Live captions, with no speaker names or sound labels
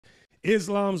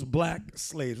Islam's black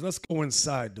slaves. Let's go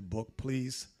inside the book,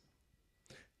 please.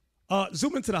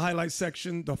 Zoom into the highlight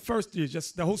section. The first is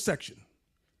just the whole section.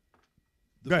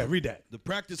 Go ahead, read that. The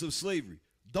practice of slavery.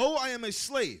 Though I am a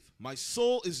slave, my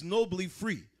soul is nobly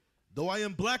free. Though I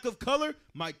am black of color,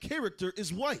 my character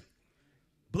is white.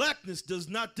 Blackness does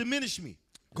not diminish me.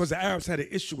 Because the Arabs had an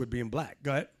issue with being black.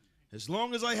 Go ahead. As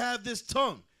long as I have this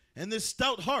tongue and this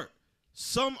stout heart,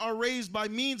 some are raised by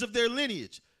means of their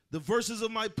lineage. The verses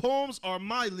of my poems are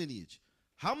my lineage.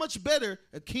 How much better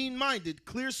a keen-minded,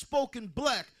 clear-spoken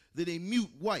black than a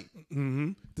mute white?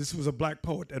 This was a black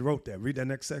poet that wrote that. Read that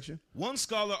next section. One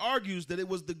scholar argues that it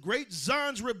was the Great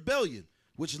Zanj Rebellion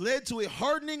which led to a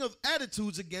hardening of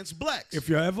attitudes against blacks. If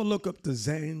you ever look up the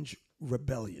Zanj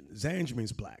Rebellion, Zanj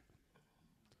means black.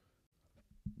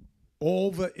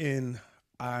 Over in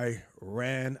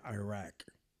Iran, Iraq,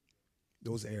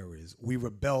 those areas, we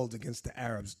rebelled against the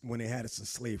Arabs when they had us in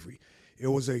slavery. It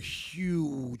was a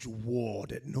huge war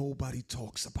that nobody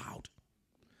talks about.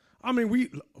 I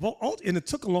mean, and it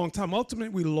took a long time. Ultimately,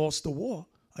 we lost the war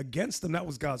against them. That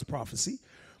was God's prophecy.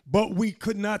 But we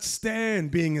could not stand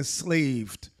being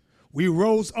enslaved. We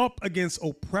rose up against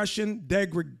oppression,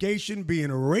 degradation,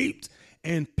 being raped,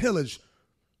 and pillaged.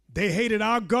 They hated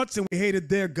our guts, and we hated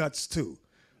their guts too.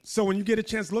 So when you get a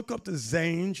chance, look up the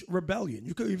Zanj Rebellion.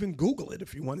 You could even Google it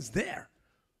if you want. It's there.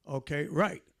 Okay,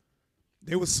 right.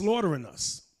 They were slaughtering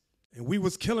us, and we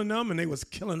was killing them, and they was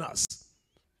killing us.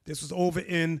 This was over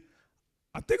in,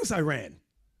 I think it was Iran.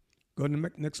 Go to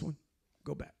the next one.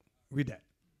 Go back. Read that.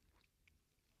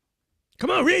 Come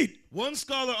on, read. One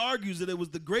scholar argues that it was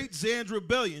the Great Zanj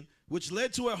Rebellion which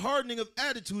led to a hardening of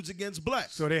attitudes against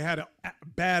blacks. So they had a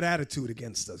bad attitude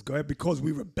against us. Go ahead, because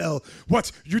we rebel.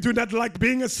 What, you do not like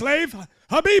being a slave?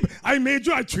 Habib, I made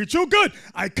you, I treat you good.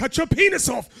 I cut your penis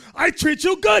off. I treat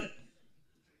you good.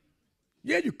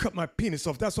 Yeah, you cut my penis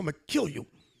off. That's why I'm going to kill you.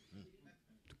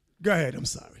 Go ahead, I'm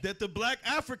sorry. That the black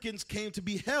Africans came to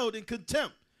be held in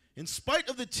contempt in spite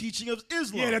of the teaching of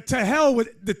Islam. Yeah, to hell with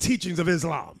the teachings of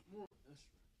Islam.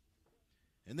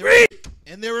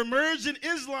 And there emerged in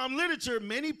Islam literature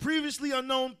many previously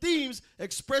unknown themes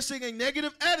expressing a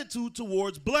negative attitude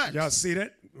towards blacks. Y'all see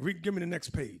that? Give me the next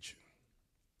page.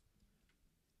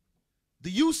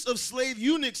 The use of slave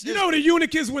eunuchs. You know what a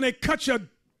eunuch is? When they cut your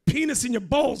penis and your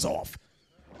balls off.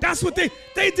 That's what they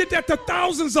did that to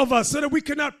thousands of us so that we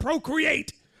could not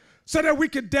procreate, so that we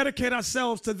could dedicate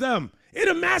ourselves to them. It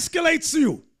emasculates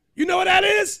you. You know what that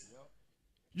is? Yep.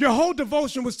 Your whole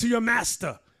devotion was to your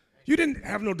master. You didn't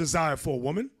have no desire for a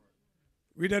woman.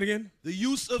 Read that again. The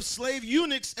use of slave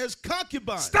eunuchs as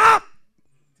concubines. Stop!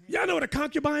 Y'all know what a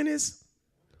concubine is?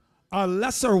 A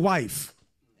lesser wife.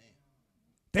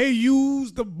 They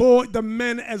use the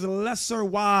men as lesser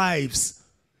wives.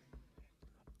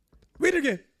 Read it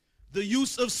again. The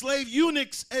use of slave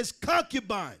eunuchs as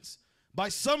concubines by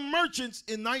some merchants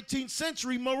in 19th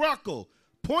century Morocco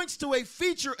points to a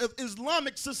feature of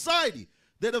Islamic society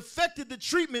that affected the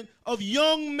treatment of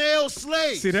young male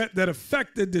slaves. See, that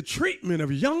affected the treatment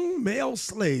of young male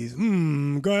slaves.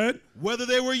 Go ahead. Whether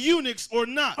they were eunuchs or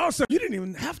not. Also, you didn't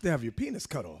even have to have your penis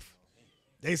cut off.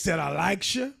 They said, I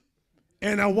like you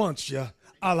and I want you.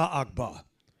 Allah Akbar.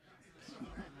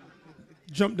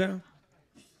 Jump down.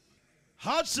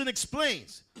 Hodgson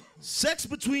explains, sex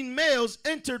between males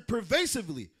entered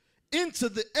pervasively into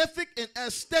the ethic and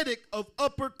aesthetic of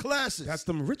upper classes. That's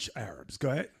them rich Arabs.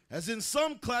 Go ahead. As in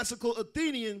some classical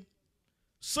Athenian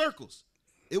circles,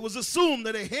 it was assumed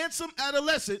that a handsome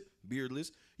adolescent,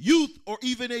 beardless, youth, or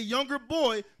even a younger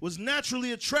boy was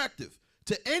naturally attractive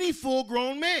to any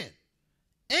full-grown man,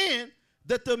 and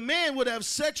that the man would have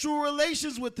sexual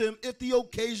relations with him if the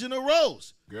occasion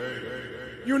arose.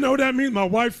 You know what that means? My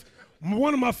wife,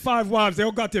 one of my 5 wives, they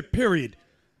all got their period.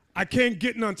 I can't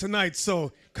get none tonight,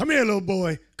 so come here, little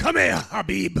boy. Come here,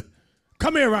 Habib.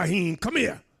 Come here, Raheem. Come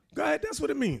here. Go ahead, that's what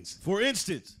it means. For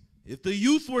instance, if the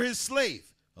youth were his slave,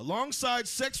 alongside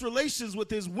sex relations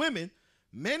with his women,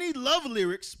 many love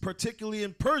lyrics, particularly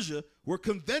in Persia, were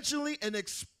conventionally and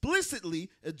explicitly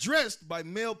addressed by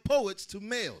male poets to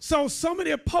males. So some of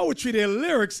their poetry, their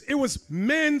lyrics, it was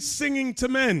men singing to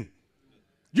men.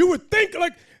 You would think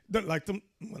like them.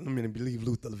 Well, let me leave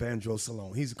Luther Vandross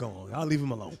alone. He's gone. I'll leave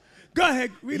him alone. Go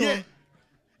ahead, read on.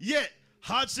 Yet,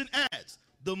 Hodgson adds,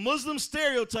 the Muslim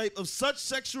stereotype of such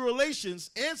sexual relations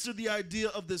answered the idea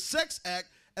of the sex act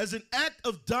as an act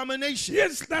of domination.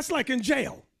 Yes, that's like in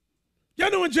jail. Y'all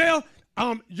know in jail,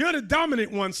 you're the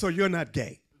dominant one, so you're not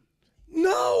gay.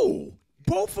 No,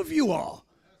 both of you are.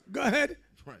 Go ahead.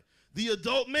 Right. The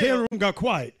adult male. The room got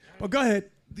quiet, but go ahead.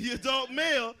 The adult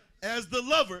male, as the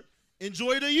lover,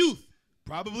 enjoyed a youth,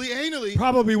 Probably anally.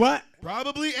 Probably what?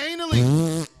 Probably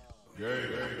anally.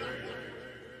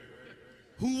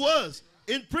 Who was,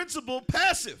 in principle,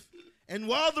 passive. And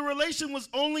while the relation was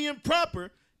only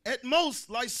improper, at most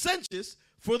licentious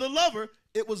for the lover,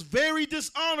 it was very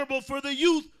dishonorable for the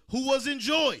youth who was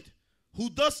enjoyed, who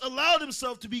thus allowed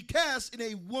himself to be cast in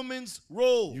a woman's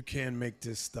role. You can't make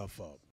this stuff up.